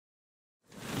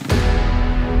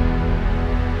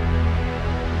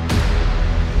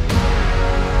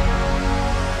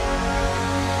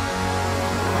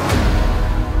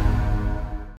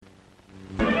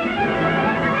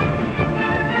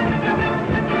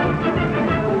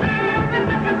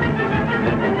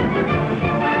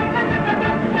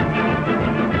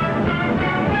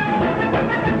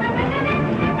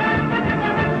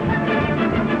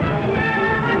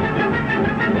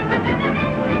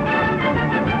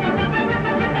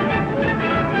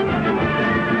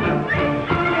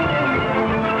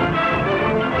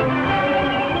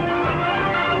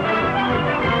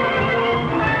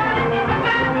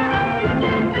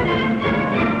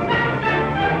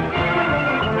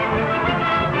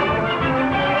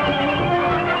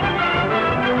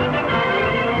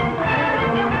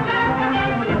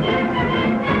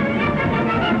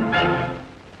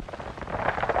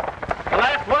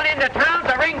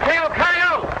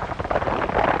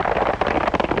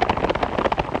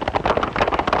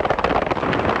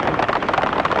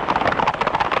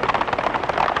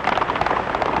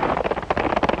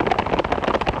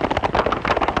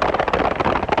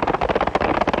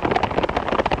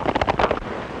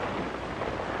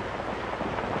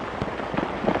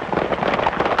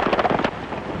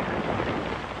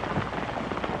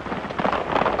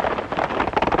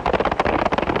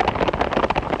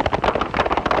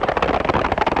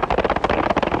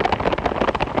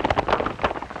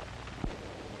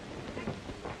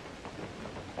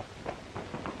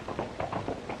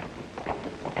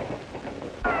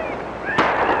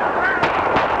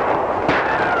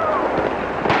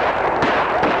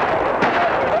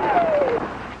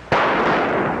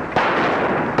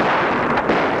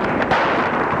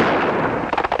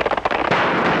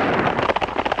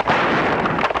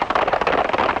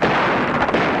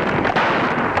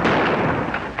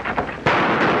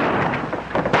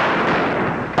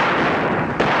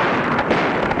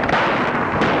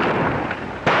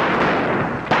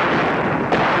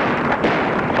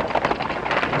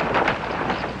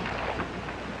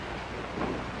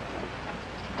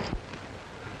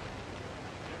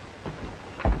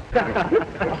Had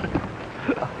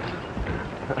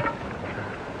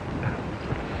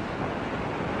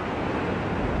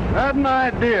an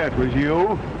idea it was you.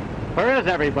 Where is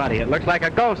everybody? It looks like a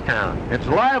ghost town. It's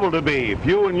liable to be if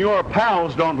you and your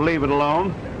pals don't leave it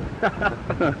alone.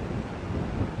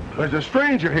 There's a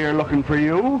stranger here looking for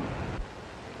you.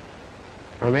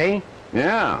 For me?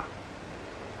 Yeah.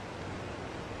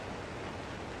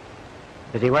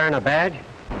 Is he wearing a badge?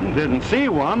 Didn't see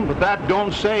one, but that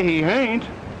don't say he ain't.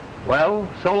 Well,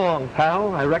 so long,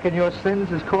 pal. I reckon your sins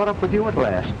has caught up with you at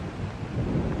last.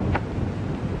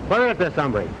 Where is this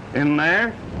hombre? In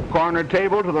there, corner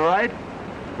table to the right.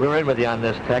 We're in with you on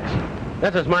this, Tex.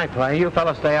 This is my play. You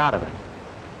fellas stay out of it.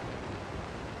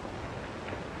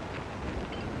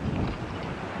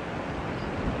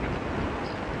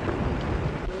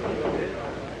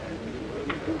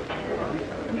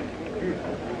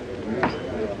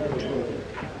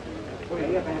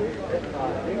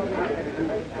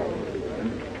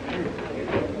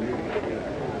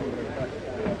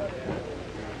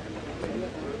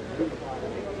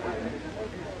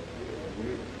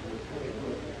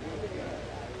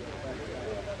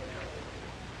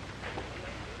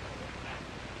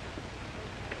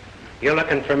 You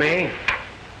looking for me?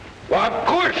 Well, of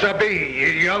course I be, you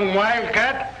young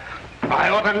wildcat. I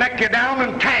ought to neck you down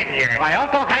and tang you. My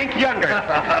Uncle Hank Younger.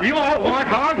 You old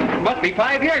warthog. Must be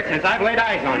 5 years since I've laid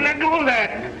eyes on you. Let go of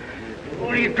that.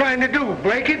 What are you trying to do,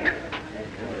 break it?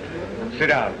 Sit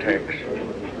down, Tex.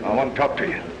 I want to talk to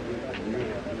you.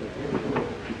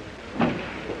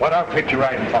 What outfit you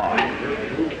riding for?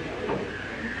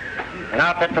 An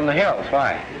outfit from the hills.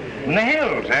 Why? In the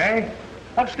hills, eh?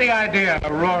 What's the idea of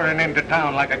roaring into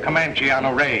town like a Comanche on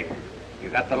a raid? You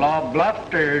got the law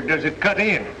bluffed, or does it cut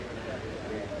in?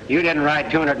 You didn't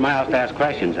ride 200 miles to ask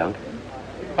questions, Unc.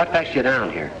 What fetched you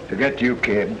down here? To get you,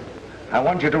 kid. I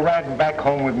want you to ride back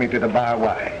home with me to the Bar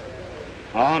Y.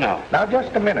 Oh, no. Now,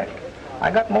 just a minute.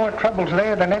 I got more troubles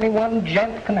there than any one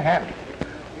gent can handle.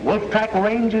 Wolf-Pack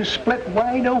range is split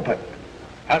wide open.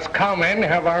 Us cowmen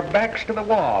have our backs to the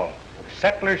wall.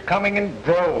 Settlers coming in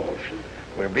droves.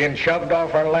 We're being shoved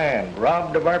off our land,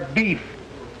 robbed of our beef.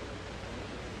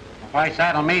 Why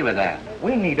saddle me with that?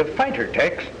 We need a fighter,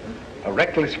 Tex. A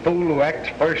reckless fool who acts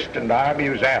first and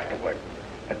argues afterward.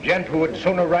 A gent who would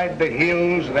sooner ride the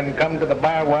hills than come to the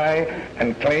Bar Y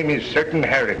and claim his certain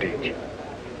heritage.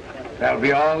 That'll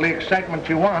be all the excitement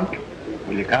you want.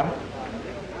 Will you come?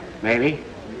 Maybe.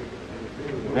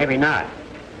 Maybe not.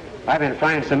 I've been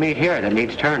finding some meat here that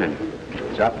needs turning.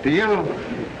 It's up to you.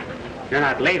 You're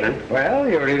not leaving. Well,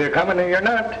 you're either coming or you're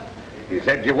not. You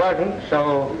said you wasn't,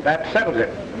 so that settles it.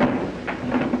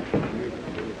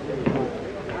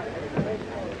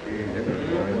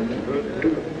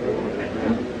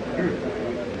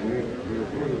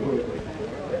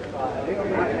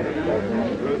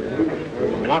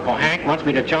 Uncle Hank wants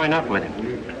me to join up with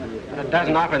him. But it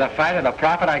doesn't offer the fight or the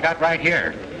profit I got right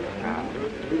here.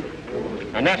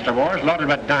 The nest of war's loaded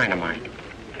with dynamite.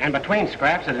 And between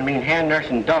scraps, it'd mean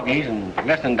hand-nursing doggies and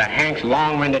listening to Hank's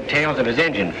long-winded tales of his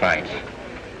Indian fights.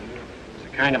 It's the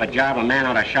kind of a job a man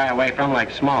ought to shy away from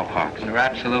like smallpox. You're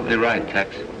absolutely right,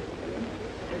 Tex.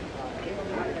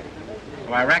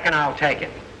 So I reckon I'll take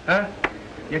it. Huh?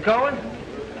 You going?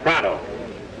 Pronto.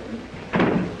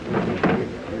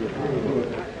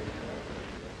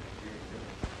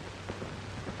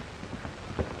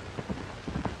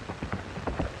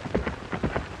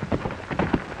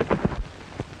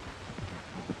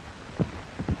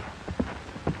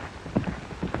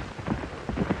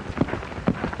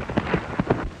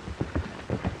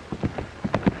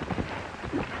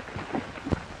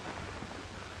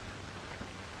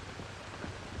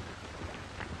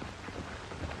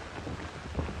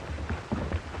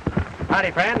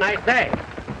 Howdy, friend. Nice day.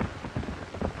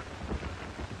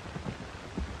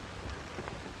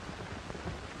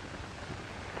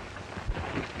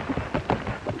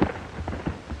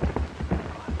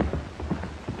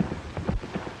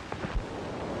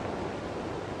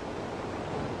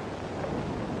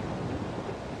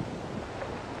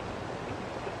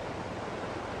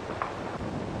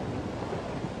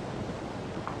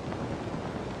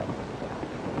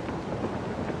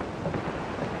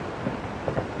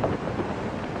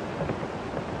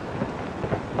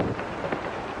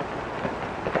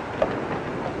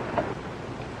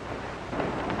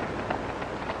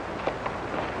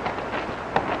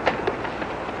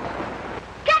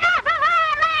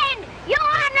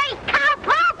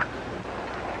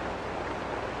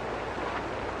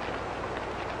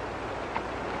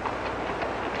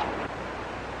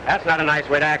 That's not a nice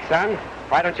way to act, son.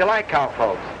 Why don't you like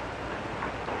cowfolks?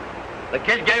 The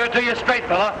kid gave it to you straight,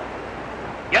 fella.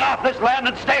 Get off this land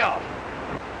and stay off.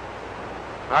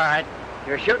 All right.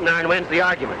 Your shooting iron wins the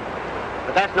argument.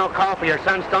 But that's no call for your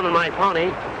son stoning my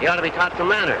pony. He ought to be taught some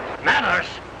manners. Manners?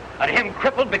 And him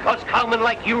crippled because cowmen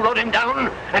like you rode him down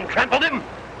and trampled him?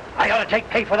 I ought to take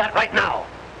pay for that right now.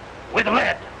 With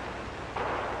lead.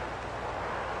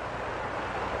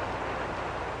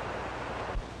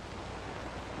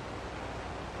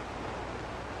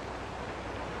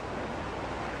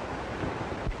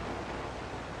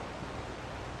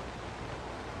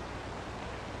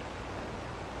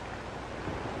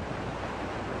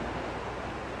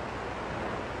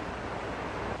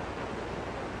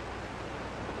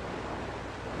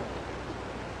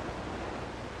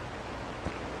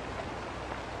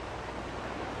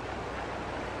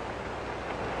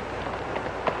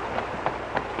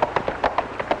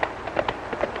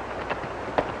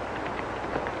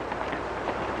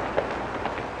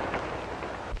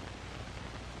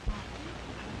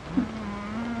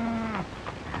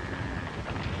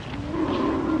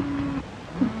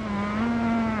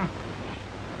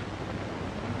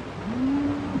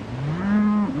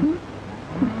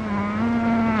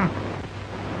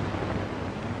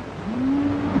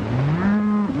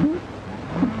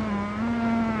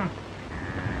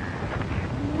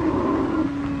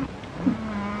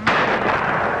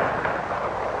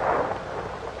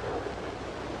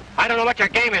 I don't know what your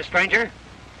game is, stranger.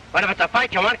 But if it's a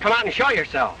fight you want, come out and show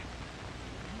yourself.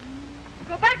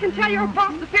 Go back and tell your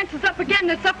boss the fence is up again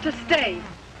and it's up to stay.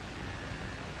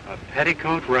 A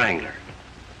petticoat wrangler.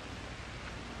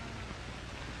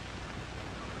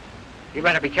 You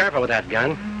better be careful with that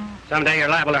gun. Someday you're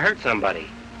liable to hurt somebody.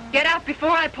 Get out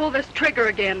before I pull this trigger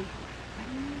again.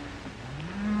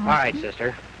 All right,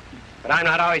 sister. But I'm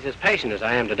not always as patient as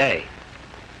I am today.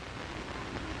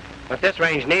 What this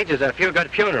range needs is a few good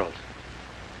funerals.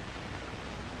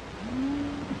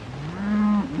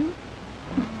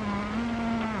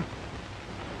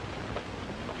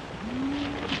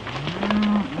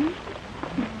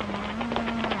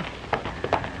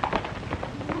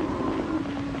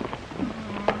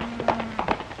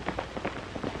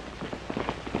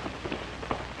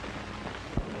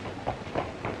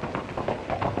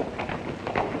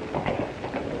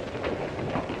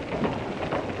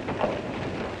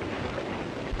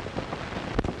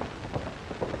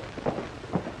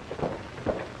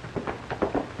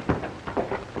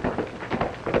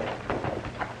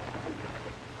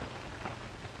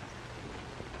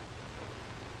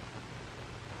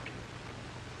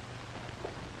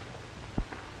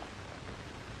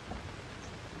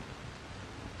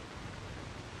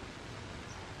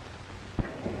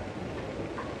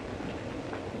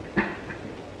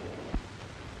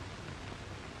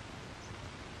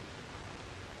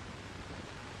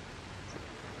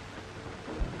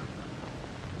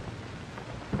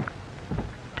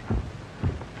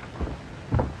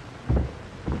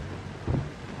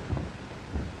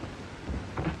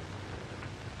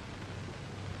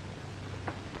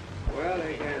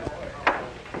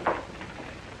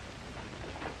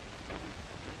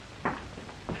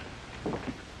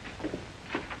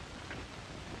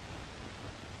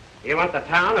 You want the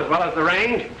town as well as the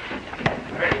range?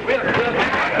 Hold it,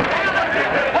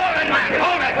 man,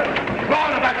 hold it! Go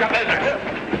on about your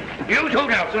business. You too,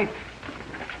 Nelson.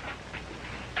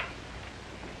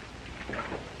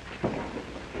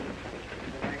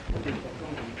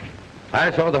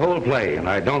 I saw the whole play, and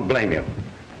I don't blame you.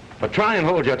 But try and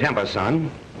hold your temper,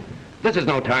 son. This is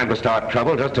no time to start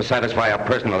trouble just to satisfy a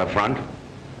personal affront.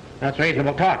 That's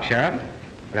reasonable talk, Sheriff.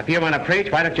 But if you want to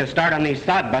preach, why don't you start on these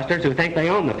sodbusters who think they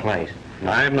own the place?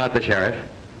 I'm not the sheriff.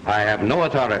 I have no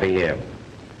authority here.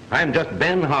 I'm just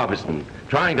Ben Harbison,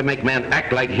 trying to make men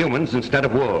act like humans instead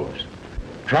of wolves.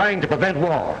 Trying to prevent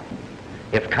war.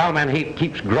 If cowman hate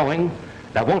keeps growing,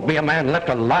 there won't be a man left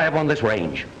alive on this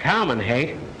range. Cowman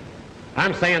hate?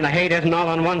 I'm saying the hate isn't all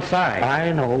on one side.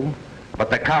 I know, but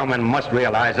the cowmen must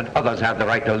realize that others have the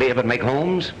right to live and make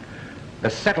homes. The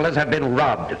settlers have been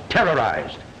robbed,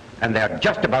 terrorized, and they're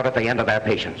just about at the end of their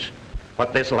patience.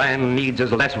 What this land needs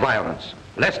is less violence,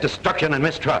 less destruction and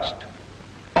mistrust.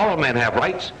 All men have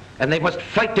rights, and they must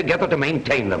fight together to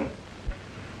maintain them.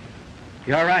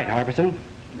 You're right, Harbison.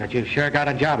 But you've sure got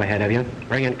a job ahead of you,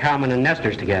 bringing cowmen and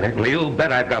nesters together. Well, you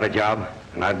bet I've got a job,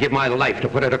 and I'll give my life to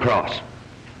put it across.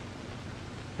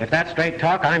 If that's straight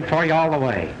talk, I'm for you all the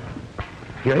way.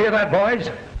 You hear that, boys?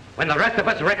 When the rest of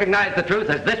us recognize the truth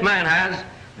as this man has,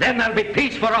 then there'll be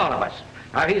peace for all of us.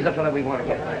 Now, he's the fellow we want to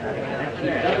get.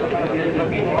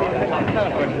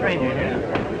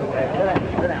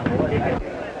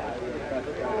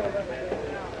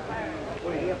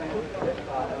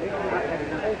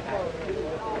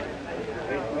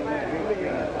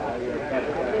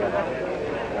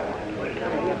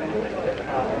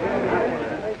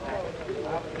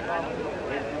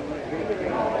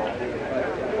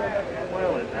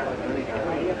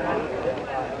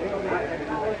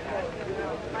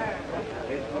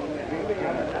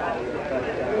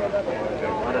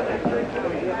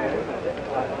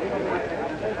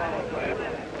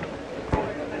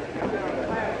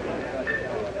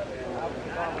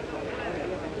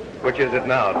 Which is it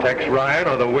now, Tex Ryan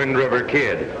or the Wind River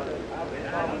Kid?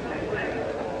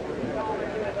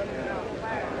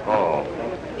 Oh,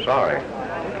 sorry.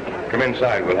 Come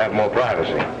inside, we'll have more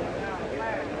privacy.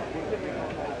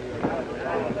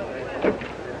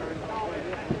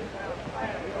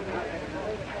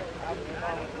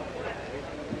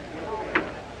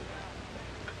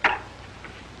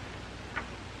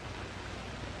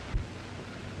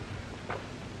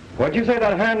 What'd you say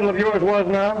that handle of yours was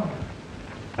now?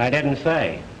 I didn't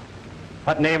say.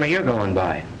 What name are you going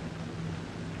by?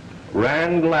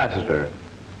 Rand Lassiter.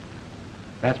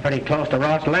 That's pretty close to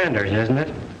Ross Landers, isn't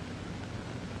it?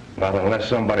 Not unless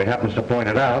somebody happens to point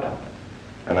it out.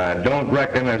 And I don't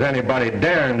reckon there's anybody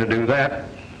daring to do that.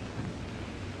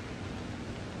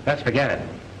 Let's forget it.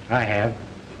 I have.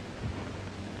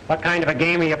 What kind of a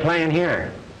game are you playing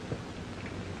here?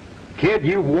 Kid,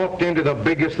 you've walked into the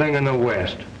biggest thing in the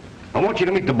West. I want you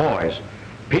to meet the boys.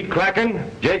 Pete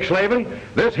Kraken, Jake Slavin.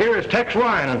 This here is Tex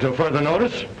Ryan until further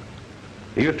notice.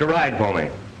 He used to ride for me.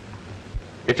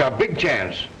 It's our big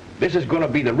chance. This is going to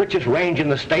be the richest range in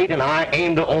the state, and I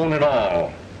aim to own it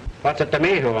all. What's it to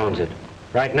me who owns it?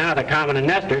 Right now, the cowmen and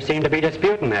Nestor seem to be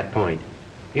disputing that point.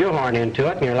 You horn into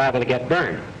it, and you're liable to get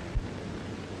burned.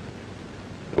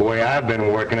 The way I've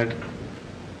been working it,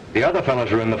 the other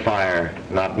fellas are in the fire,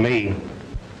 not me.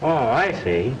 Oh, I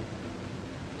see.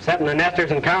 Setting the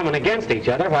Nestors and cowmen against each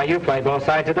other while you play both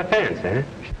sides of the fence, eh?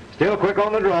 Still quick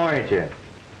on the draw, ain't you?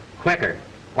 Quicker.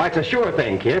 Why, it's a sure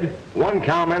thing, kid. One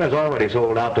cowman has already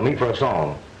sold out to me for a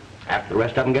song. After the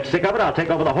rest of them get sick of it, I'll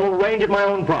take over the whole range at my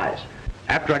own price.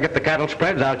 After I get the cattle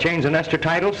spreads, I'll change the Nestor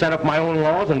title, set up my own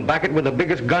laws, and back it with the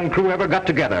biggest gun crew ever got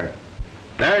together.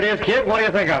 There it is, kid. What do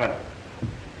you think of it?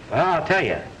 Well, I'll tell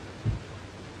you.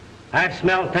 I've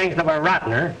smelled things that were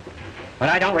rottener, but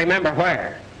I don't remember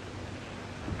where.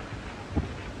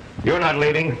 You're not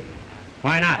leading.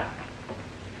 Why not?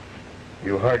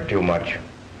 You heard too much.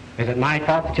 Is it my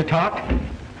fault that you talked?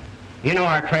 You know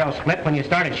our trail split when you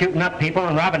started shooting up people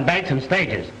and robbing banks and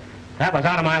stages. That was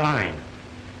out of my line.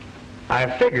 I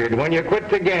figured when you quit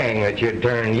the gang that you'd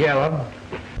turn yellow.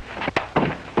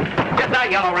 Get that,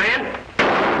 Yellow Rand.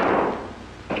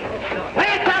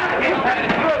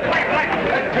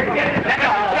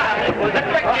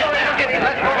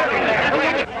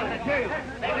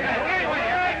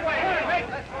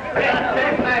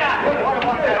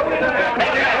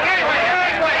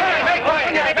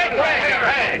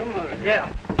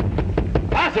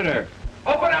 Lassiter!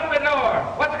 Open up the door.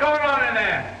 What's going on in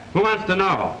there? Who wants to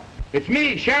know? It's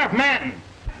me, Sheriff Manton.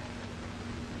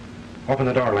 Open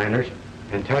the door, Landers,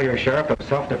 and tell your sheriff of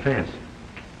self-defense.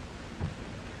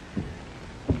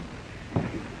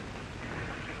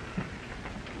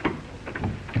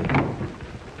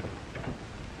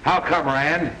 How come,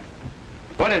 Rand?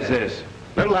 What is this?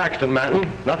 Little accident,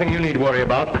 Manton. Nothing you need to worry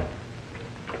about.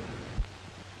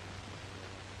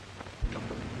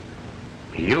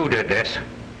 You did this.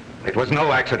 It was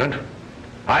no accident.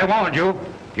 I warned you.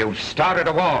 You started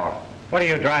a war. What are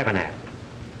you driving at?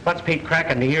 What's Pete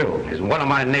Kraken to you? He's one of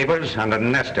my neighbors and a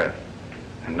Nestor.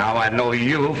 And now I know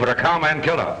you for a cowman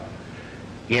killer.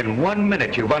 In 1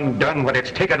 minute, you've undone what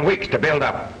it's taken weeks to build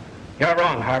up. You're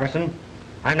wrong, Harbison.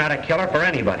 I'm not a killer for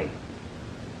anybody.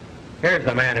 Here's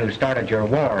the man who started your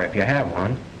war, if you have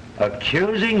one.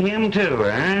 Accusing him too,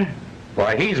 eh?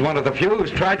 Why, he's one of the few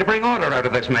who's tried to bring order out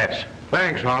of this mess.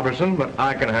 Thanks, Harbison, but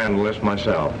I can handle this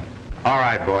myself. All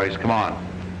right, boys, come on.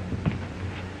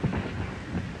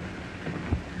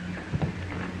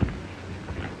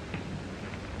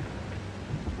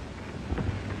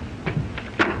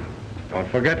 Don't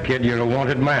forget, kid, you're a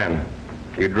wanted man.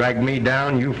 If you drag me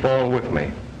down, you fall with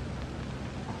me.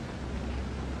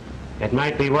 It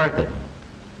might be worth it.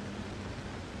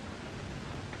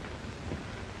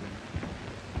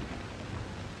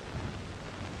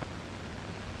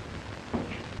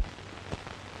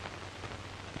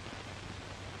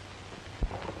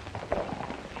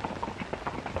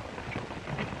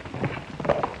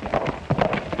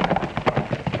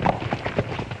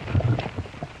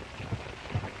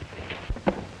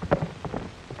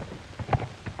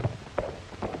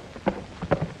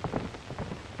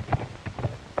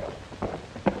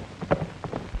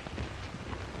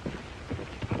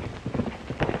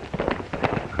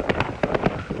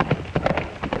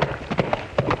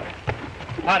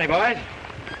 Howdy, boys.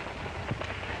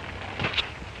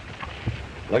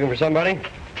 Looking for somebody?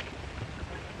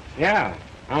 Yeah,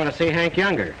 I want to see Hank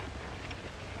Younger.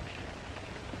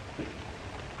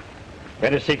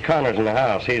 Better see Connors in the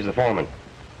house. He's the foreman.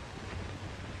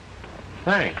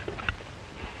 Thanks.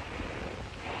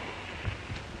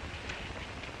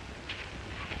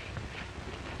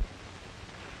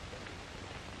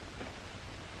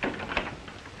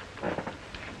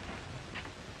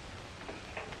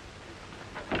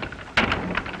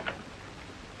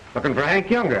 Looking for Hank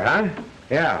Younger, huh?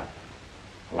 Yeah.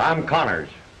 Well, I'm Connors,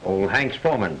 old Hank's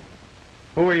foreman.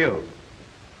 Who are you?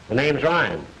 The name's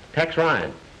Ryan. Tex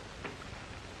Ryan.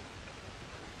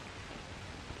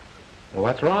 Well,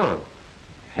 what's wrong?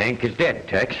 Hank is dead,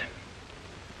 Tex.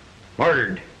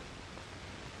 Murdered.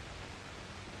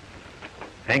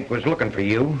 Hank was looking for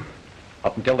you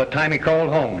up until the time he crawled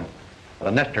home with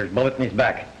a Nestor's bullet in his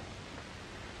back.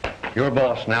 You're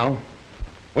boss now.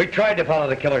 We tried to follow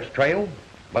the killer's trail,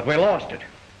 but we lost it.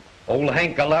 Old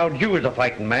Hank allowed you as a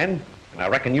fighting man, and I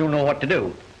reckon you know what to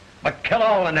do. But kill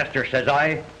all the Nestor, says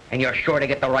I, and you're sure to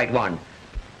get the right one.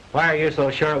 Why are you so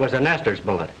sure it was a Nestor's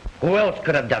bullet? Who else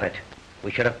could have done it?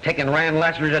 We should have taken Rand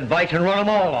Lassiter's advice and run them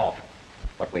all off.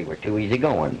 But we were too easy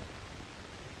going.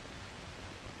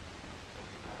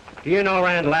 Do you know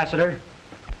Rand Lassiter?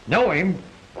 Know him?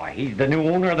 Why, he's the new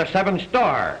owner of the 7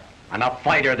 Star, and a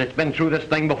fighter that's been through this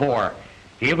thing before.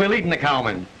 He'll be leading the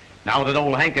cowmen, now that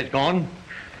old Hank is gone.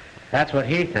 That's what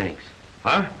he thinks.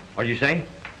 Huh? What'd you say?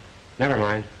 Never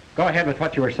mind. Go ahead with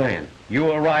what you were saying.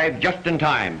 You arrived just in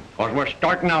time, because we're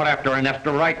starting out after a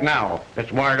Nestor right now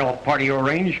that's wired off part of your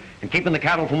range and keeping the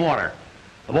cattle from water.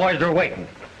 The boys are waiting.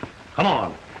 Come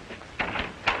on.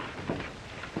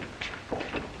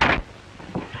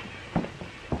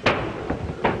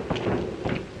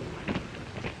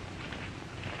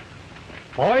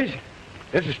 Boys,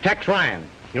 this is Tex Ryan.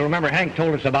 You remember Hank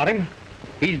told us about him?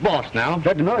 He's boss now.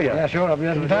 Good to know you. Yeah, sure, I'll be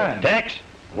in time. Tex,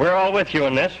 we're all with you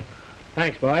in this.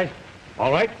 Thanks, boys.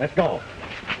 All right, let's go.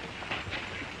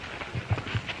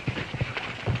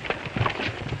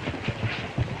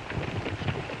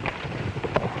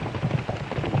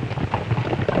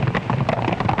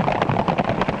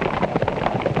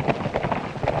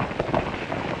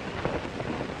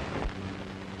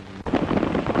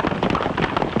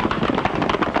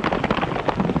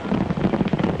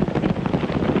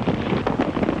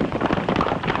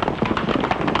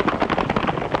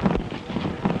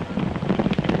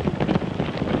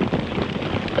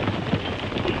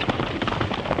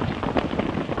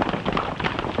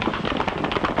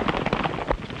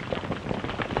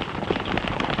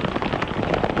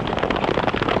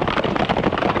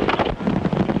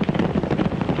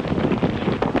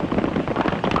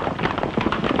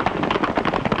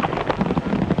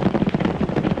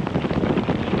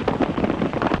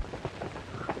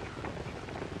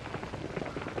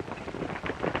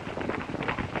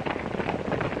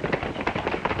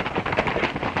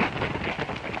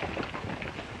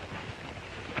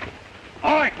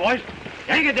 Boys,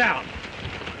 hang it down.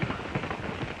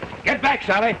 Get back,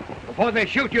 Sally, before they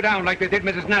shoot you down like they did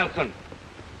Mrs. Nelson.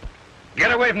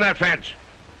 Get away from that fence.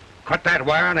 Cut that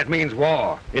wire and it means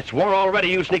war. It's war already,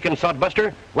 you sneaking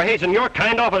sodbuster. We're hazing your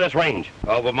kind off of this range.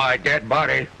 Over my dead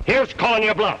body. Here's calling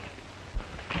your bluff.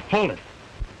 Hold it.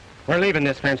 We're leaving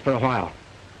this fence for a while.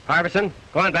 Harbison,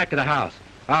 go on back to the house.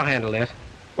 I'll handle this.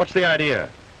 What's the idea?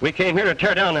 We came here to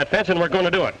tear down that fence and we're going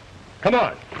to do it. Come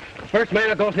on. The first man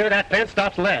who goes near that fence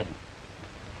stops lead.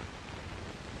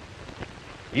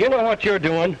 You know what you're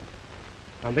doing.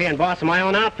 I'm being boss of my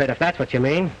own outfit, if that's what you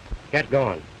mean. Get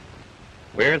going.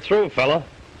 We're through, fella.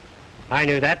 I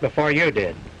knew that before you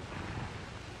did.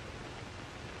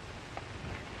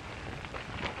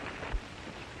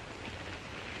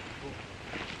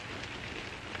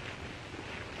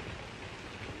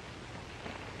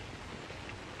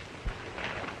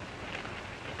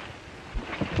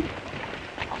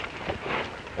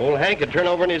 Old Hank would turn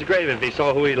over in his grave if he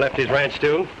saw who he left his ranch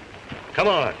to. Come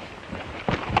on.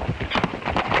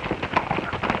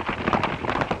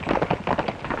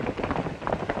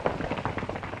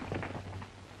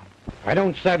 I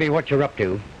don't savvy what you're up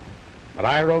to, but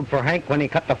I rode for Hank when he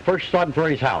cut the first sod for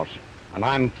his house, and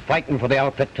I'm fighting for the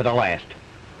outfit to the last.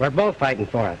 We're both fighting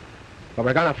for it, but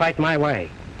we're gonna fight my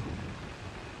way.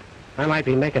 I might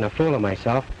be making a fool of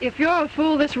myself. If you're a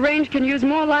fool, this range can use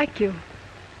more like you.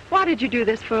 Why did you do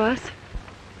this for us?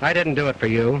 I didn't do it for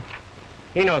you.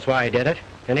 He knows why I did it,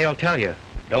 and he'll tell you.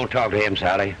 Don't talk to him,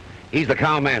 Sally. He's the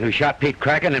cowman who shot Pete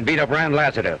Kraken and beat up Rand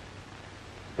Lassiter.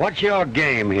 What's your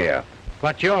game here?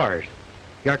 What's yours?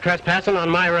 You're trespassing on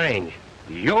my range.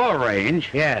 Your range?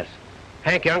 Yes.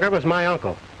 Hank Younger was my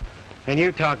uncle. And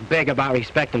you talk big about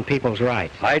respecting people's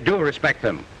rights. I do respect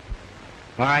them.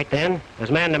 All right, then. As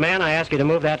man to man, I ask you to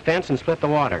move that fence and split the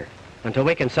water until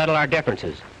we can settle our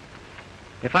differences.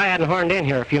 If I hadn't horned in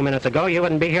here a few minutes ago, you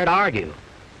wouldn't be here to argue.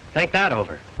 Think that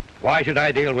over. Why should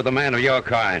I deal with a man of your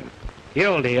kind?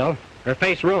 You'll deal, or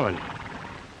face ruin.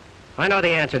 I know the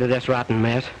answer to this rotten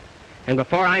mess. And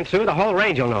before I'm through, the whole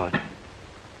range will know it.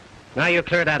 Now you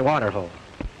clear that water hole.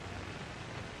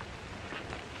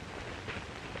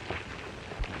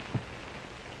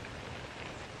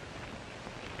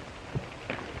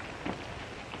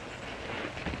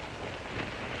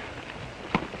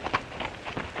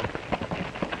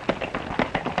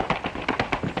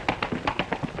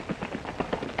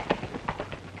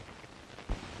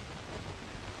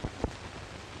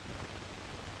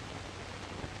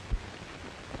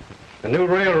 The new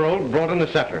railroad brought in the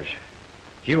settlers.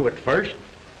 Few at first,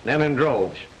 then in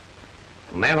droves.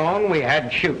 From then on, we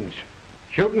had shootings.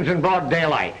 Shootings in broad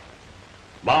daylight.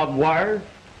 Barbed wire,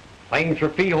 claims for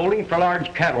fee holding for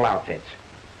large cattle outfits.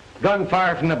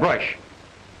 Gunfire from the brush.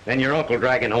 Then your uncle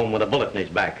dragging home with a bullet in his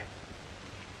back.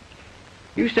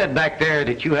 You said back there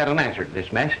that you had an answer to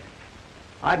this mess.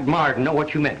 I'd admire to know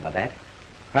what you meant by that.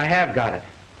 I have got it.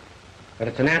 But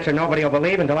it's an answer nobody will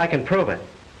believe until I can prove it.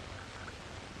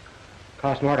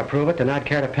 Costs more to prove it than I'd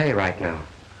care to pay right now.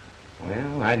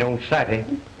 Well, I don't savvy,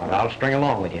 but I'll string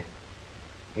along with you.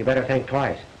 You better think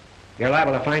twice. You're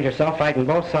liable to find yourself fighting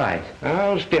both sides.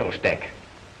 I'll still stick.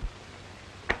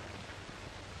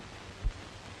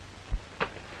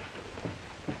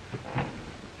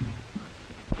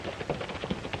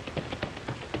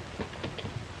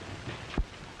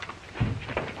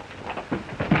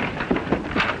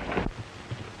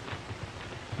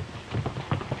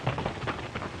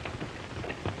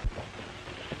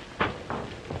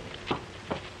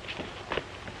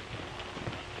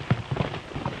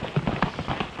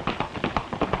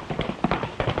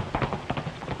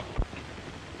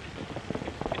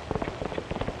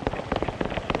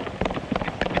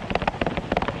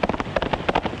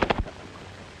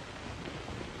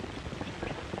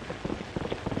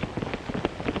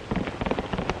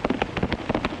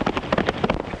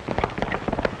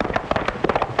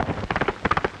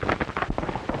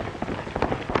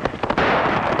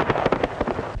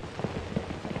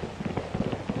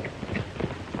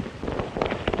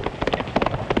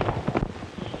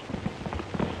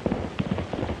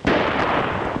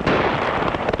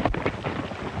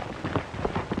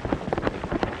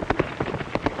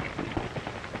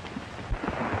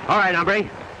 All right, hombre.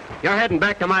 You're heading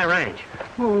back to my ranch.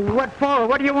 Well, what for?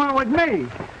 What do you want with me?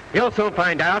 You'll soon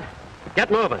find out. Get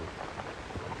moving.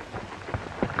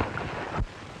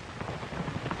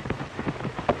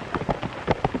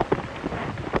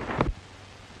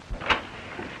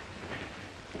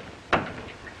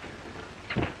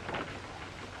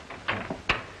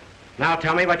 Now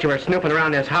tell me what you were snooping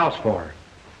around this house for.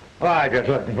 Well, I just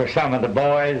looking for some of the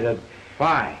boys.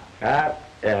 Why?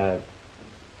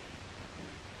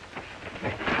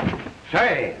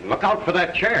 Say, look out for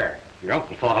that chair. Your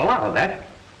uncle thought a lot of that.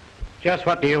 Just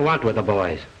what do you want with the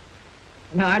boys?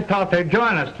 No, I thought they'd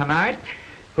join us tonight.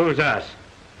 Who's us?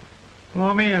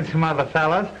 Well, me and some other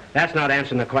fellas. That's not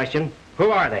answering the question.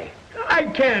 Who are they? I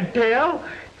can't tell.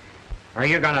 Are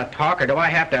you gonna talk, or do I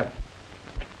have to?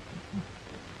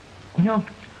 You know,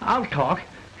 I'll talk.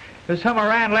 There's some of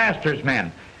Rand Lassiter's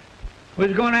men. We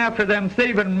was going after them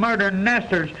thieving, murdering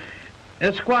nesters.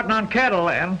 They're squatting on cattle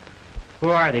land. Who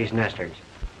are these nesters?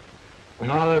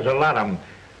 Oh, there's a lot of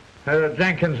them.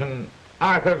 Jenkins and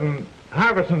Arthur and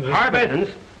Harbison's. Harbison's?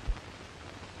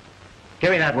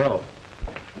 Give me that rope.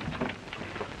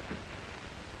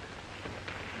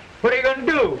 What are you going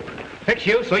to do? Fix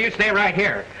you so you stay right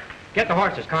here. Get the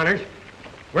horses, Connors.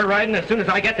 We're riding as soon as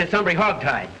I get this hombre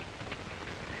hog-tied.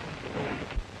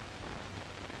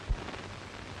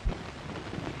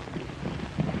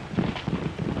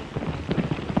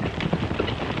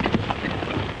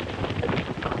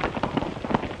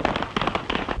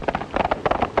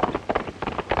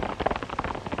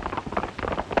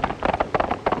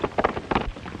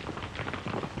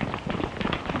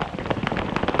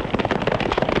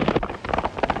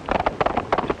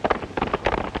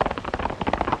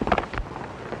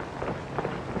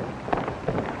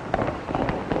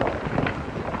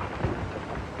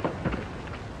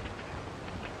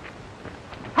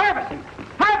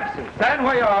 Stand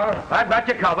where you are. I've got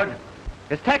you covered.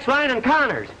 It's Tex Ryan and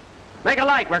Connors. Make a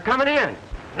light. We're coming in.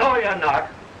 No, you're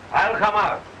not. I'll come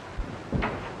out.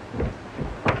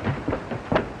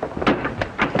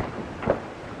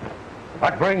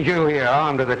 What brings you here,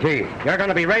 armed to the teeth? You're going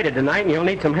to be raided tonight, and you'll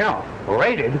need some help.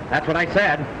 Raided? That's what I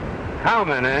said.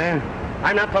 Cowmen, eh?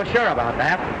 I'm not so sure about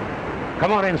that.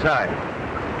 Come on inside.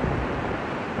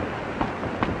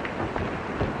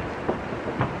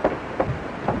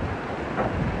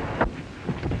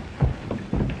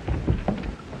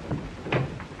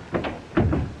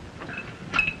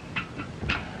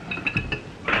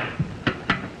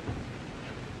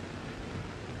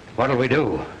 What'll we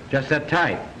do? Just sit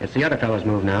tight. It's the other fellow's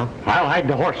move now. I'll hide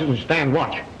the horses and stand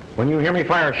watch. When you hear me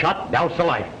fire a shot, douse the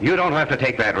light. You don't have to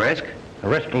take that risk. The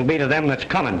risk will be to them that's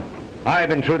coming. I've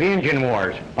been through the Indian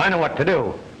wars. I know what to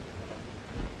do.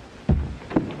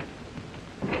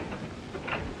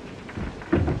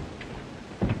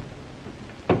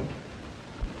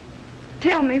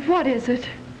 Tell me, what is it?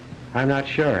 I'm not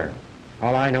sure.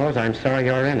 All I know is I'm sorry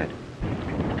you're in it.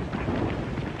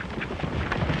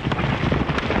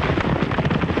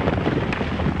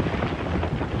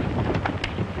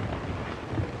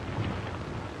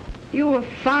 You were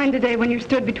fine today when you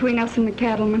stood between us and the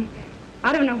cattlemen.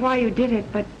 I don't know why you did it,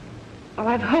 but, well,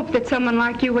 I've hoped that someone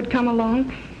like you would come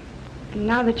along. And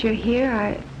now that you're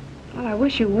here, I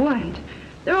wish you wouldn't.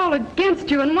 They're all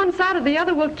against you, and one side or the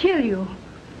other will kill you.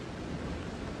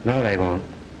 No, they won't.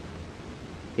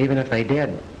 Even if they did,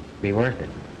 it'd be worth it.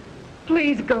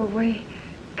 Please go away.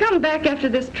 Come back after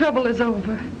this trouble is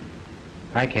over.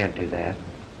 I can't do that.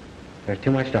 There's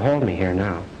too much to hold me here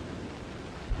now.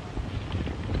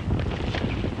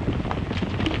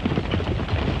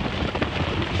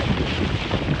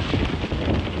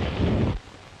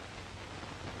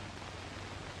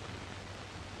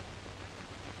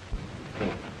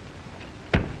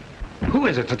 Who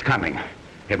is it that's coming?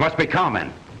 It must be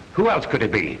cowmen. Who else could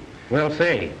it be? We'll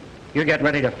see. You get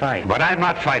ready to fight. But I'm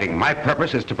not fighting. My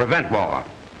purpose is to prevent war.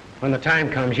 When the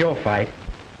time comes, you'll fight.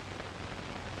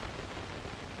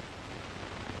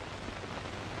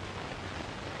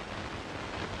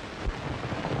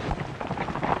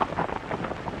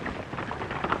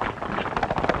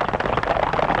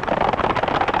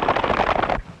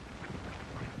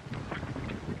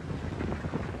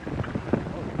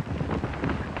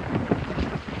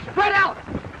 Spread out!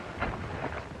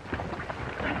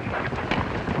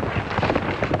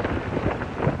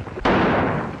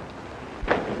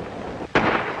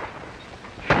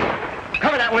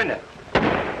 Cover that window.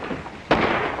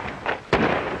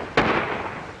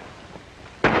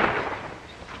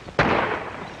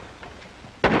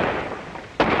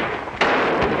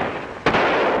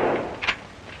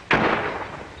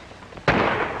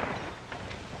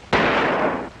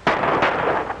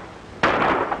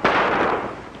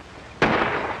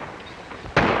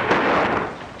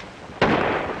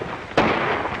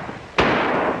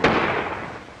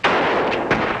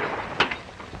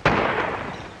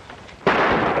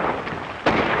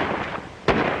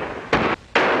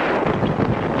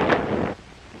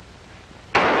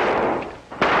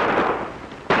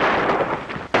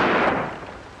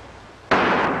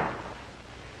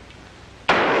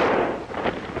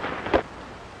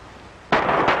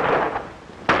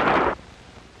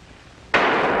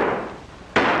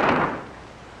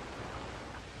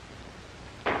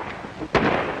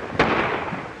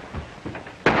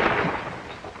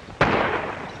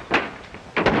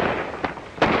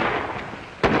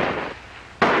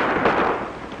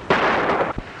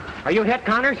 Are you hit,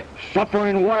 Connors?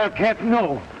 Suffering wildcat,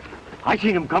 no. I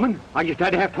seen him coming. I just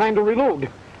had to have time to reload.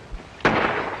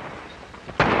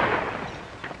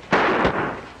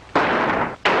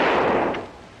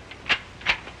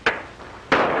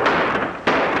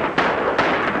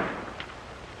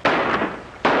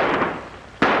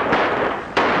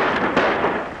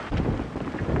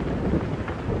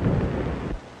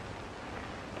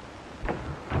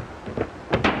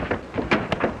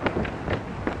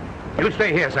 You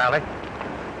stay here, Sally.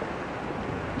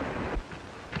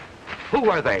 Who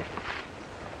were they?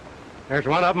 There's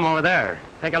one of them over there.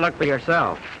 Take a look for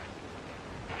yourself.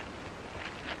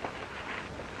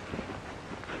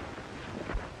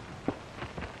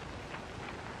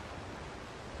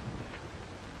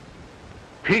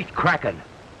 Pete Kraken.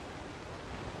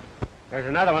 There's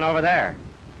another one over there.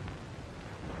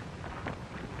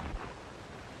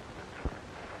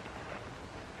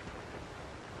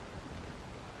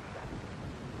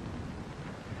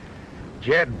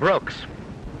 Jed Brooks.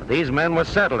 These men were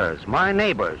settlers, my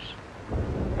neighbors.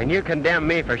 And you condemn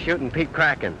me for shooting Pete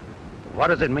Kraken. What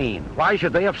does it mean? Why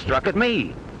should they have struck at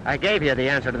me? I gave you the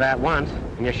answer to that once,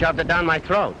 and you shoved it down my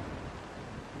throat.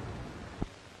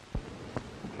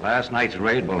 Last night's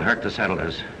raid will hurt the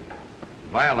settlers.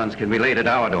 Violence can be laid at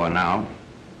our door now.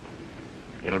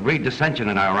 It'll breed dissension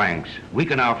in our ranks,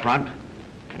 weaken our front,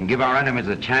 and give our enemies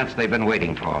the chance they've been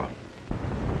waiting for.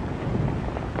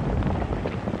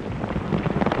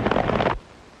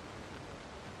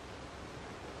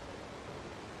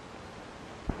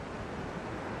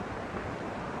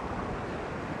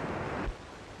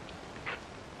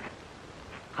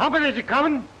 How many is he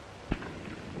coming?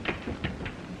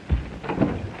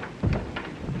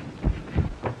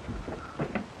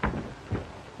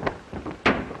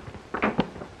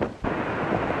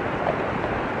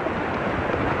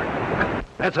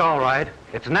 That's all right.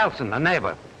 It's Nelson, a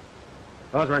neighbor.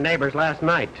 Those were neighbors last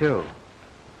night, too.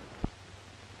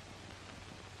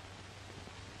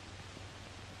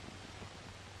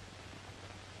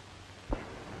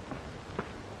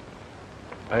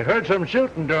 I heard some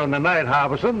shooting during the night,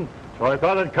 Harbison, so I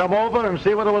thought I'd come over and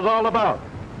see what it was all about.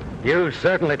 You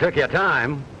certainly took your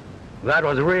time. That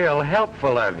was real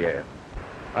helpful of you.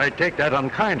 I take that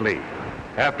unkindly.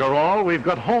 After all, we've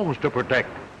got homes to protect,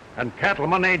 and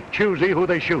cattlemen ain't choosy who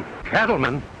they shoot.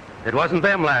 Cattlemen? It wasn't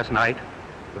them last night.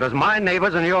 It was my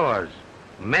neighbors and yours.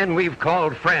 Men we've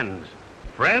called friends.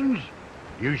 Friends?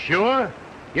 You sure?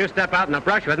 You step out in the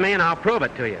brush with me and I'll prove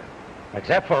it to you.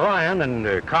 Except for Ryan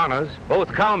and Connors,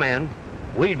 both cowmen,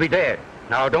 we'd be dead.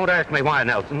 Now, don't ask me why,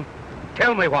 Nelson.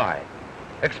 Tell me why.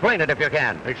 Explain it if you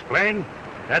can. Explain?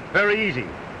 That's very easy.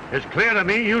 It's clear to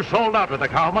me you sold out with the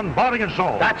cowman, bought and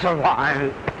sold. That's a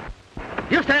lie.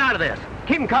 You stay out of this.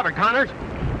 Keep him covered, Connors.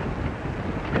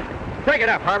 Break it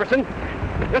up, Harbison.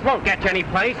 This won't get you any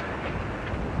place.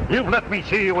 You've let me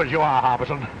see you as you are,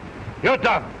 Harbison. You're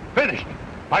done. Finished.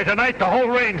 By tonight, the whole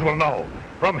range will know.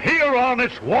 From here on,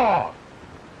 it's war.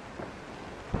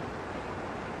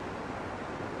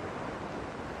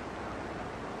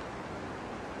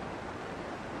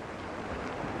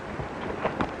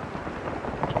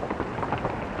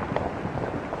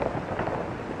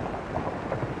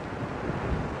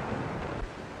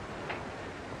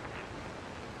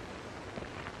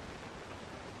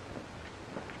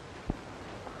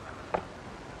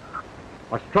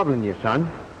 What's troubling you, son?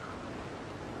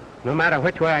 No matter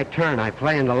which way I turn, I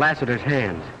play into Lassiter's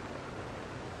hands.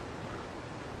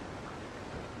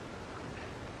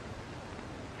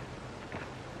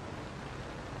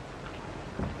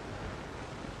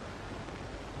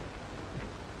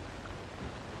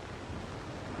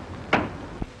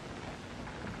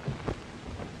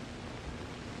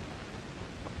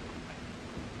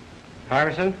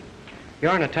 Harbison,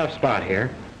 you're in a tough spot here.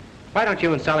 Why don't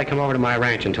you and Sally come over to my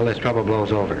ranch until this trouble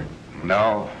blows over?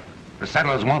 No. The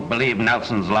settlers won't believe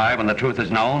Nelson's lie when the truth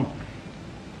is known.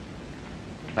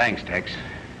 Thanks, Tex.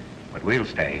 But we'll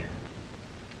stay.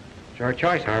 It's your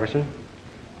choice, Harbison.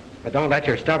 But don't let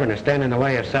your stubbornness stand in the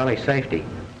way of Sally's safety.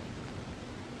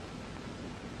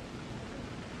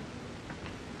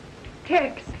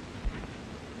 Tex,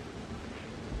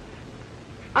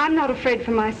 I'm not afraid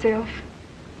for myself.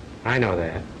 I know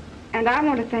that. And I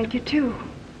want to thank you, too.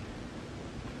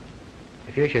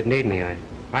 If you should need me,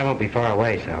 I won't be far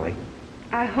away, Sally.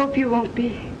 I hope you won't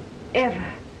be, ever.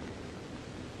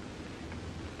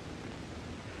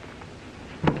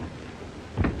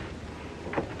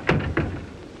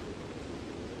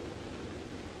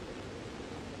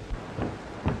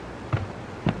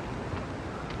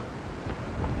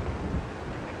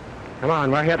 Come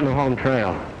on, we're hitting the home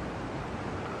trail.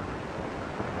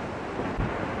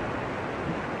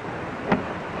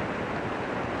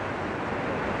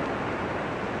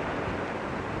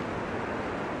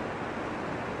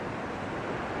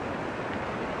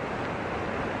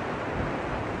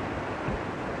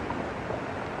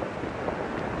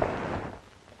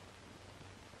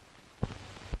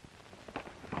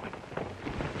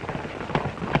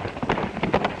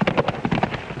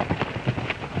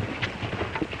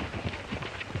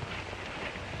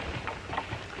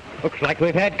 Looks like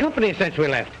we've had company since we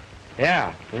left.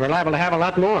 Yeah, and we're liable to have a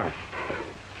lot more.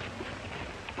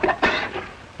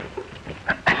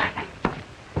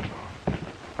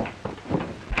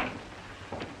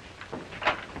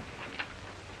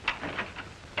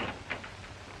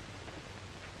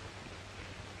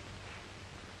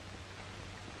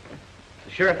 It's a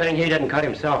sure thing he didn't cut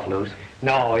himself loose.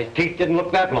 No, his teeth didn't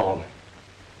look that long.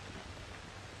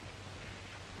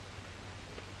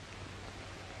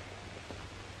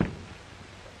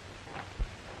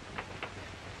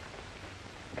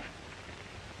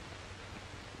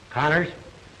 Connors,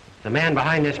 the man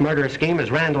behind this murderous scheme is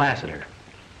Rand Lassiter.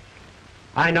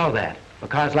 I know that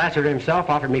because Lassiter himself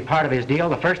offered me part of his deal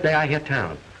the first day I hit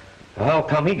town. How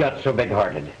come he got so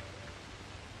big-hearted?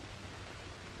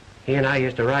 He and I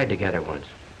used to ride together once.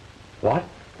 What?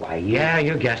 Why, Yeah,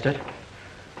 you guessed it.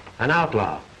 An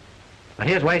outlaw. But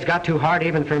his ways got too hard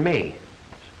even for me.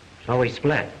 So we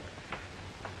split.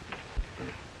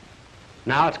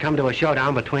 Now it's come to a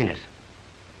showdown between us.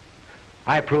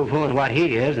 I prove who and what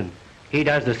he is, and he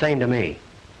does the same to me.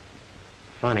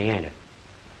 Funny, ain't it?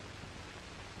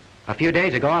 A few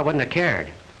days ago, I wouldn't have cared.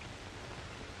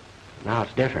 Now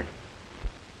it's different.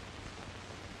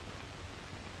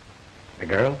 The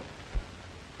girl?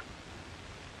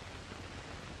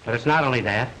 But it's not only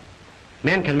that.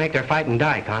 Men can make their fight and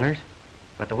die, Connors,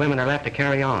 but the women are left to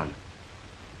carry on.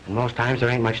 And most times there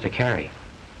ain't much to carry.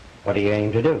 What do you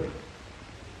aim to do?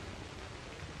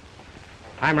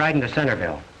 I'm riding to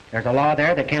Centerville. There's a law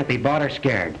there that can't be bought or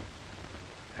scared.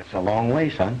 That's a long way,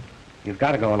 son. You've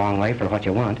got to go a long way for what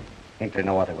you want. Ain't there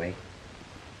no other way?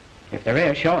 If there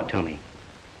is, show it to me.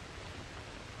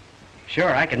 Sure,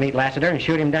 I could meet Lassiter and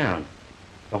shoot him down.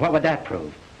 But what would that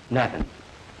prove? Nothing.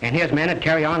 And his men would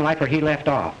carry on like where he left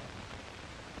off.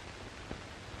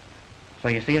 So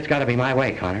you see, it's got to be my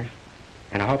way, Connors.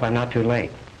 And I hope I'm not too late.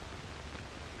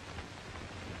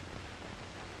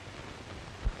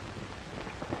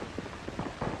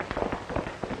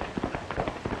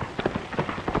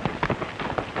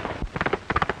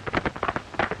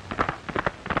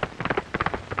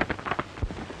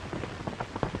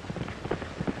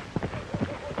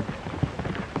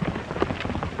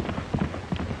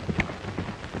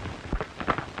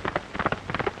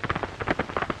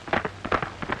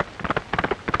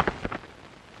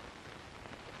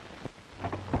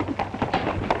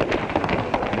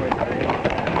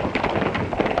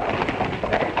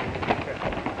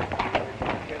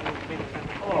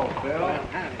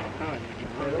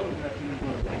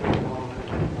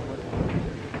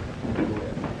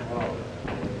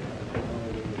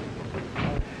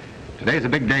 Today's a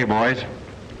big day, boys.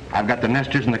 I've got the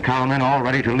nesters and the cowmen all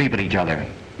ready to leap at each other.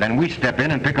 Then we step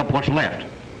in and pick up what's left.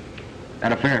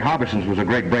 That affair at Harbison's was a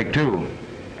great break, too.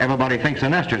 Everybody thinks the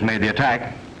nesters made the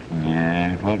attack.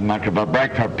 Yeah, it wasn't much of a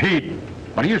break for Pete.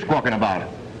 What are you squawking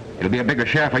about? It'll be a bigger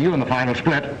share for you in the final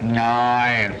split. No,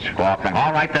 I ain't squawking.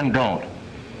 All right, then don't.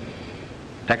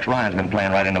 Tex Ryan's been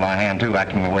playing right into my hand, too,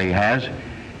 acting the way he has.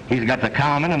 He's got the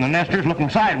cowmen and the nesters looking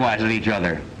sidewise at each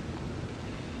other.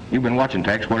 You've been watching,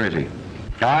 Tex. Where is he?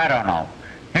 I don't know.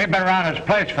 He ain't been around his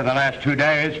place for the last 2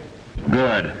 days.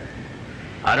 Good.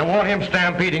 I don't want him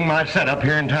stampeding my setup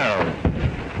here in town.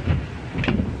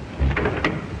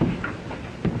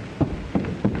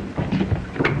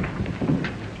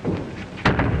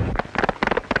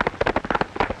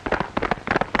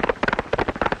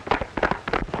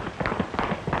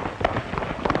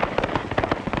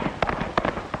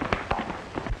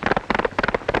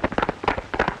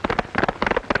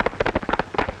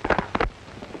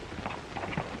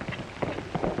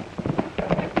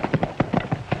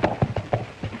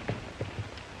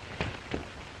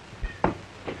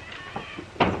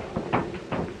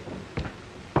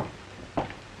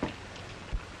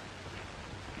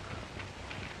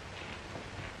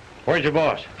 Where's your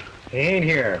boss? He ain't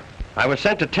here. I was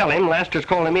sent to tell him Lassiter's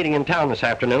calling a meeting in town this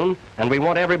afternoon, and we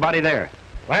want everybody there.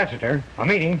 Lassiter, a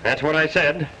meeting? That's what I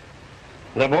said.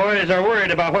 The boys are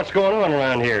worried about what's going on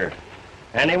around here,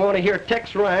 and they want to hear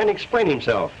Tex Ryan explain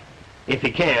himself, if he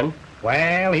can.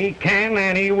 Well, he can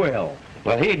and he will.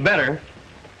 Well, he'd better.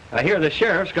 I hear the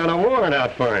sheriff's got a warrant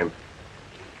out for him.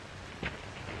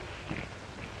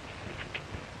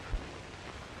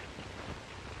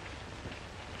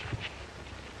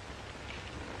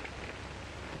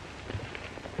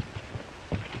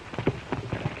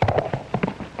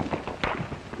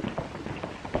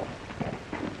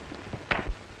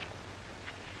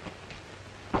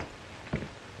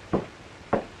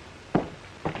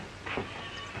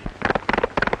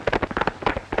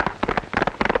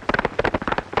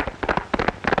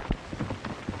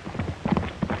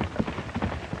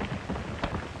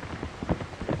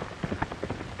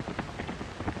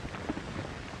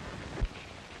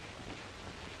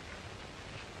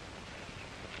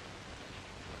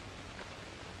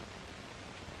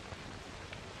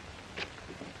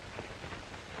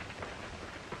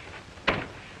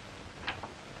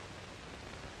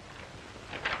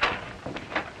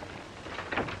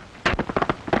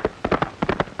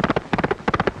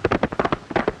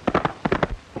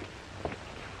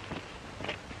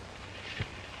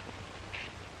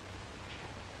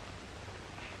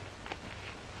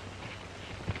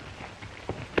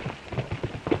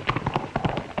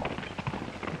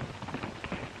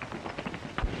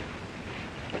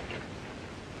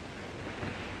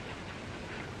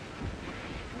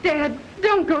 Dad,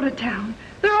 don't go to town.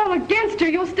 They're all against her.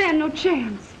 You'll stand no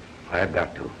chance. I've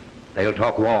got to. They'll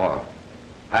talk war.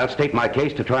 I'll state my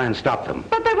case to try and stop them.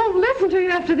 But they won't listen to you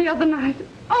after the other night.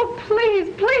 Oh,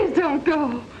 please, please don't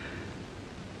go.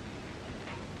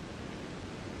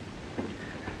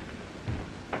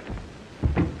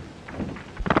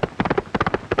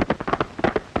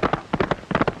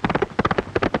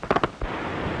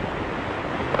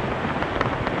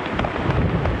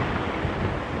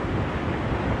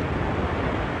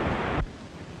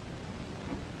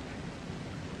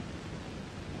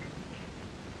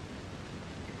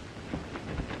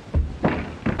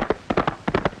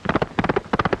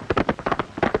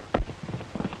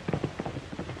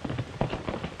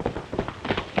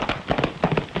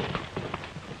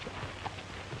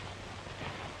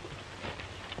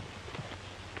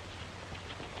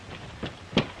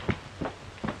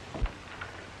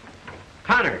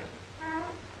 Connor!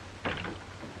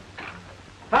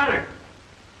 Connor!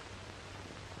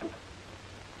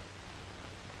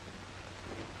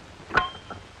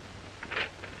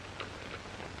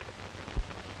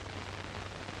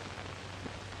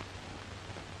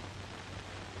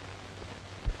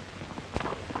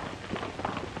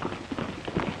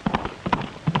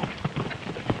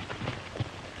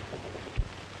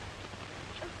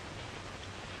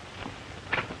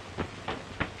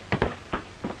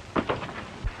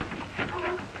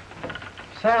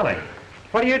 Sally,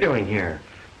 what are you doing here?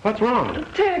 What's wrong?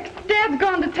 Tex, Dad's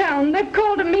gone to town. They've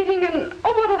called a meeting, and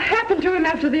oh, what'll happen to him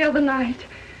after the other night?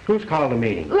 Who's called a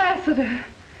meeting? Lassiter.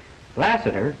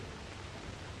 Lassiter?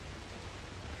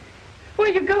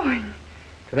 Where are you going?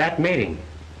 To that meeting.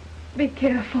 Be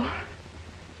careful.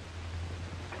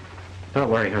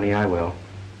 Don't worry, honey, I will.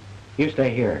 You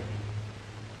stay here.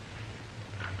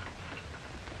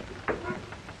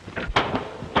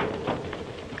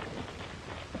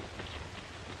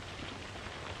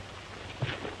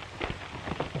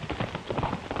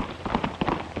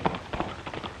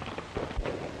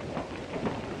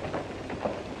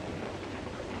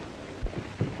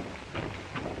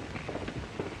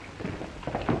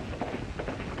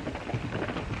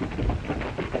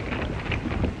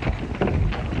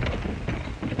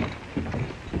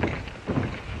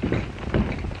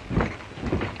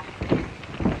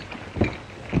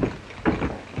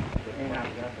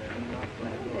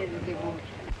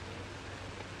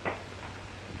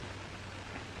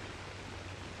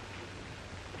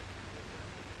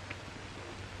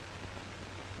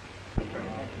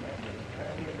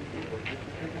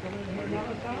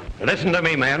 Listen to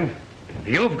me, man.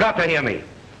 You've got to hear me.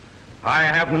 I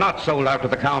have not sold out to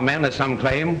the cowmen, as some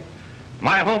claim.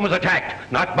 My home was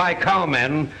attacked, not by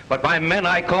cowmen, but by men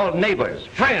I called neighbors,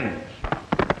 friends.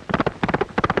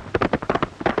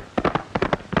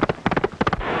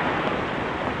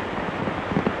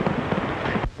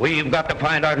 We've got to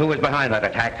find out who was behind that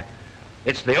attack.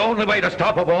 It's the only way to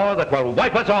stop a war that will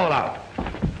wipe us all out.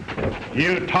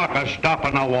 You talk of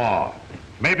stopping a war.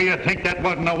 Maybe you think that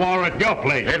wasn't a war at your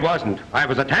place. It wasn't. I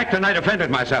was attacked and I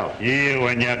defended myself. You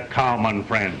and your cowman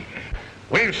friend.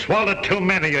 We've swallowed too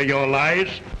many of your lies.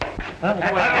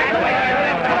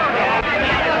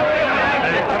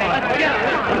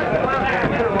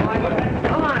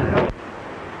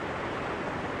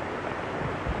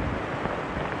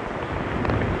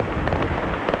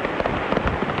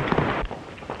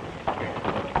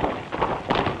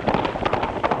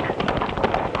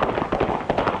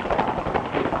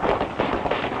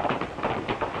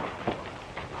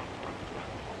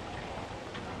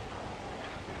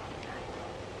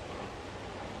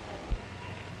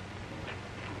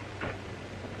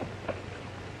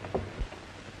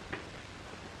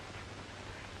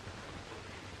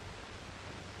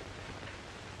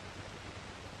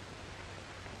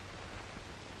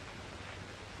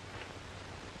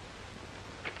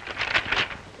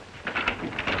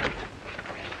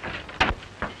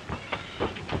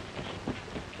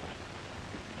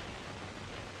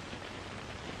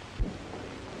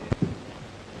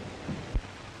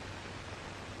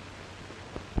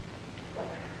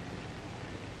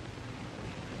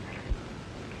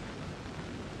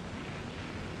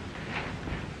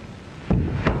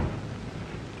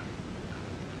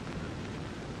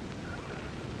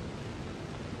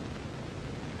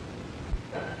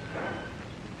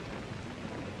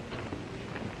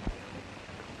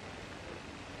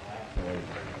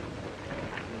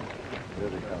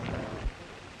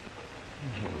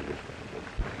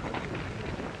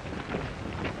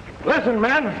 Listen,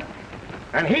 men,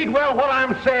 and heed well what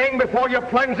I'm saying before you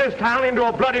plunge this town into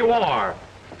a bloody war.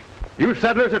 You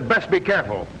settlers had best be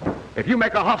careful. If you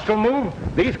make a hostile move,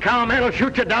 these cowmen will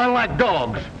shoot you down like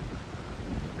dogs.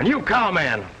 And you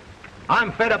cowmen,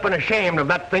 I'm fed up and ashamed of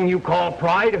that thing you call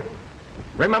pride.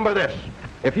 Remember this,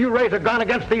 if you raise a gun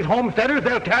against these homesteaders,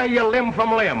 they'll tear you limb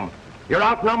from limb. You're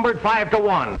outnumbered 5 to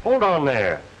 1. Hold on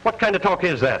there. What kind of talk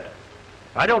is that?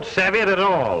 I don't savvy it at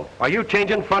all. Are you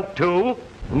changing front too?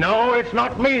 No, it's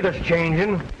not me that's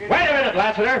changing. Wait a minute,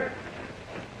 Lassiter.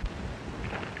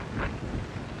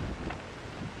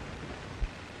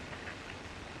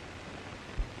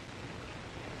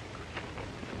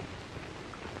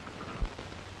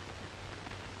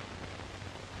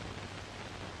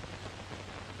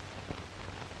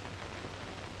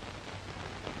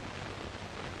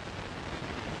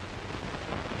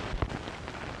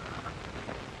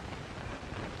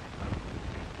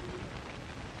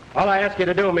 All I ask you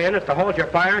to do, men, is to hold your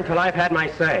fire until I've had my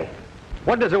say.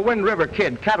 What does a Wind River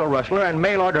Kid, cattle rustler, and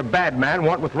mail-order bad man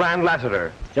want with Rand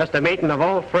Lassiter? Just a meeting of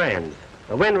old friends.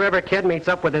 The Wind River Kid meets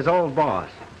up with his old boss,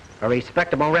 a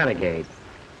respectable renegade,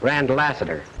 Rand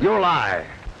Lassiter. You lie.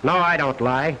 No, I don't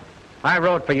lie. I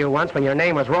rode for you once when your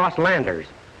name was Ross Landers,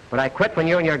 but I quit when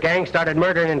you and your gang started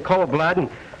murdering in cold blood and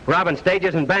robbing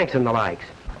stages and banks and the likes.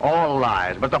 All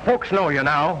lies, but the folks know you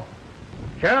now.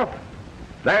 Sheriff,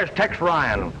 there's Tex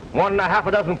Ryan, 1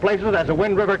 1/2 dozen places as a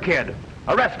Wind River Kid.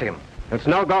 Arrest him. It's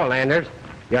no go, Landers.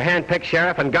 Your hand-picked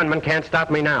sheriff and gunman can't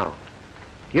stop me now.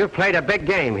 You've played a big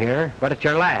game here, but it's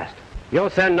your last.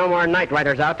 You'll send no more night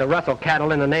riders out to rustle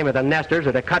cattle in the name of the nesters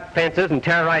or to cut fences and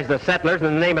terrorize the settlers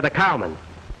in the name of the cowmen.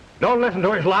 Don't listen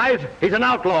to his lies. He's an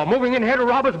outlaw moving in here to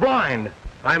rob us blind.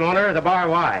 I'm owner of the Bar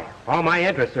Y. All my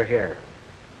interests are here.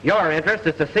 Your interest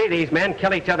is to see these men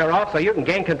kill each other off so you can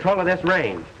gain control of this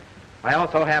range. I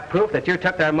also have proof that you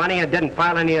took their money and didn't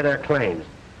file any of their claims.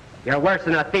 You're worse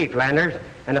than a thief, Landers,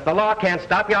 and if the law can't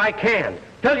stop you, I can.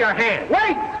 Fill your hand.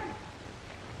 Wait!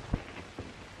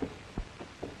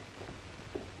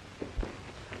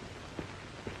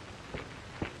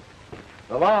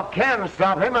 The law can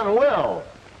stop him and will.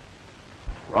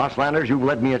 Ross Landers, you've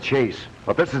led me a chase,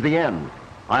 but this is the end.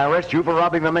 I arrest you for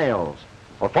robbing the mails,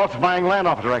 for falsifying land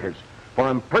office records, for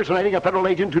impersonating a federal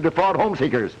agent to defraud home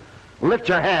seekers. Lift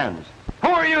your hands. Who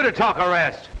are you to talk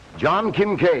arrest? John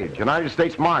Kincaid, United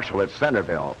States Marshal at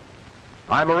Centerville.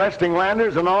 I'm arresting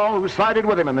Landers and all who sided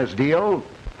with him in this deal.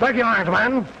 Take your irons,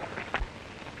 man.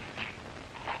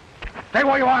 Stay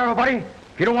where you are, everybody.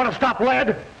 If you don't want to stop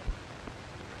lead.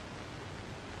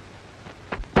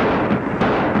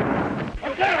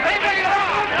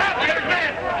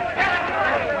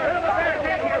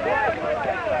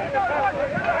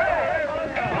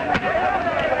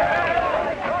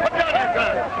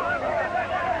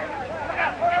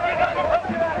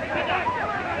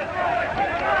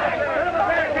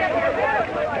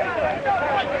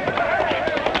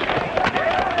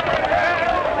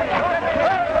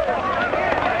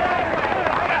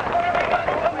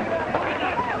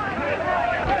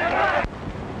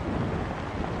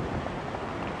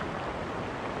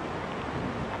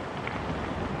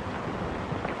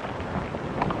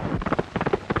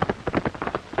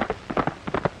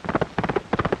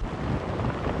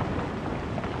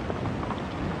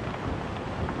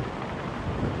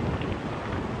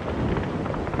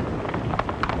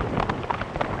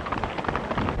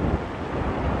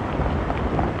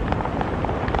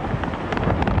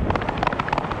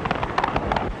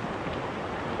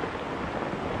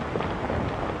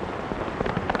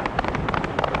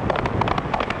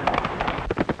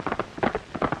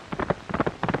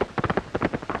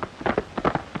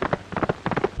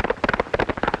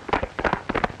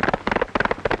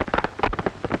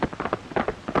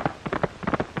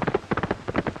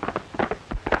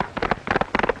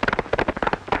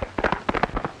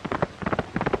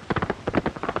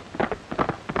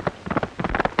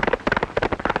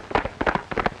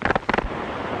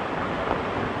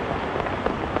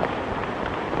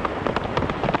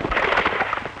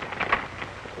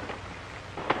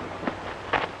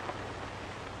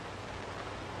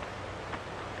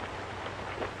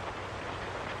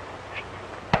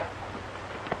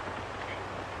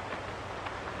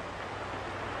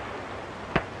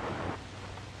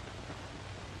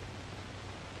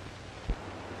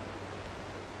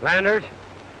 Landers,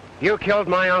 you killed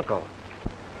my uncle.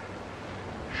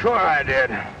 Sure I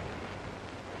did.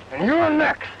 And you're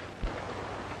next.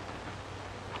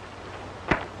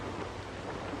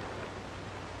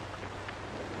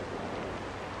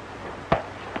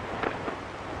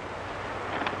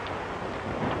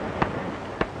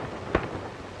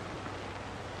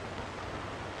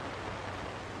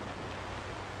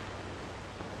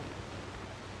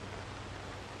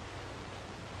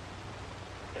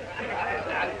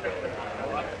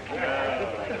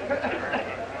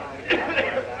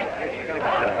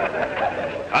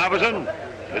 Harbison,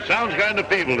 it sounds kind of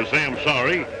feeble to say I'm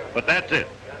sorry, but that's it.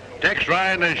 Tex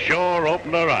Ryan has sure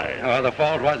opened our eyes. Oh, the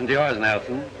fault wasn't yours,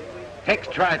 Nelson. Tex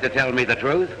tried to tell me the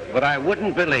truth, but I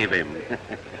wouldn't believe him.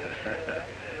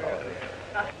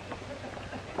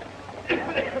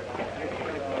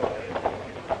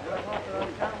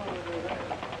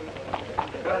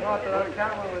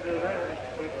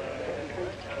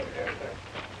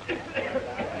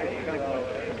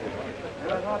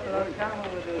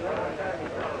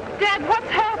 Dad, what's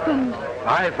happened?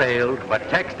 I failed, but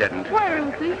Tex didn't. Where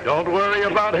is he? Don't worry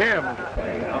about him.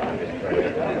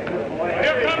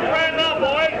 Here comes Ryan now,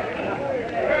 boys.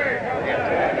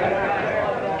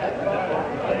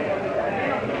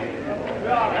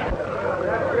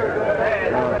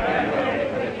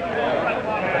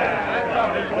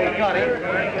 We got him.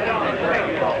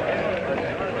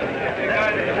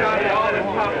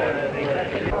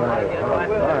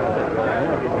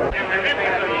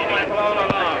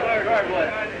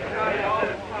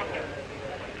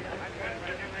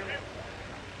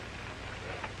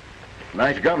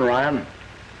 Nice gun, Ryan.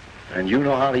 And you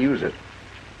know how to use it.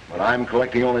 But I'm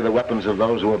collecting only the weapons of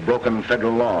those who have broken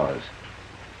federal laws.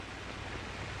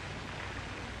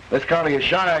 This county is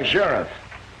shy sheriff.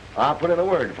 I'll put in a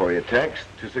word for you, Tex,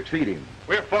 to succeed him.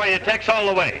 We're for you, Tex, all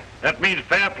the way. That means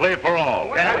fair play for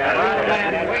all.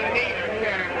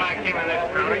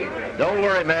 Don't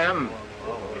worry, ma'am.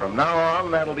 From now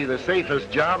on, that'll be the safest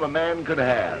job a man could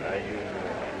have.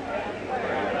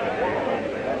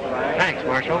 Thanks,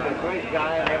 Marshal.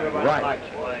 Right.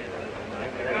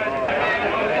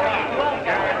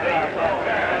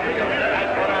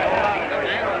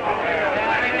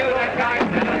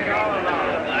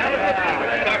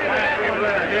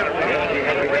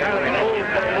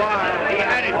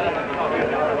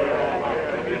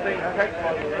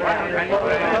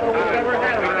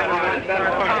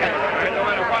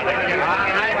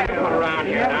 Around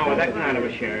here now with that kind of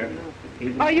a sheriff.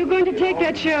 Are you going to take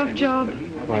that sheriff job?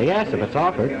 Well, yes, if it's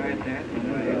offered.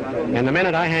 And the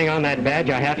minute I hang on that badge,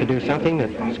 I have to do something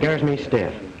that scares me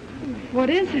stiff. What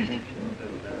is it?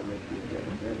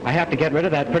 I have to get rid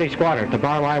of that pretty squatter at the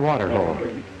Bar-Y water hole.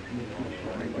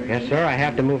 Yes, sir, I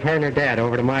have to move her and her dad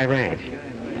over to my ranch.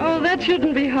 Oh, that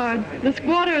shouldn't be hard. The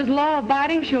squatter is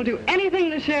law-abiding. She'll do anything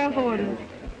the sheriff orders.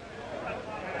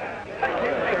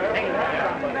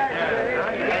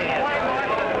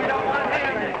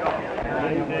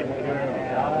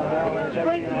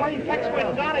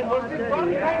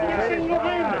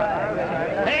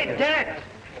 Hey, Tex,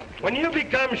 when you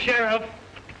become sheriff,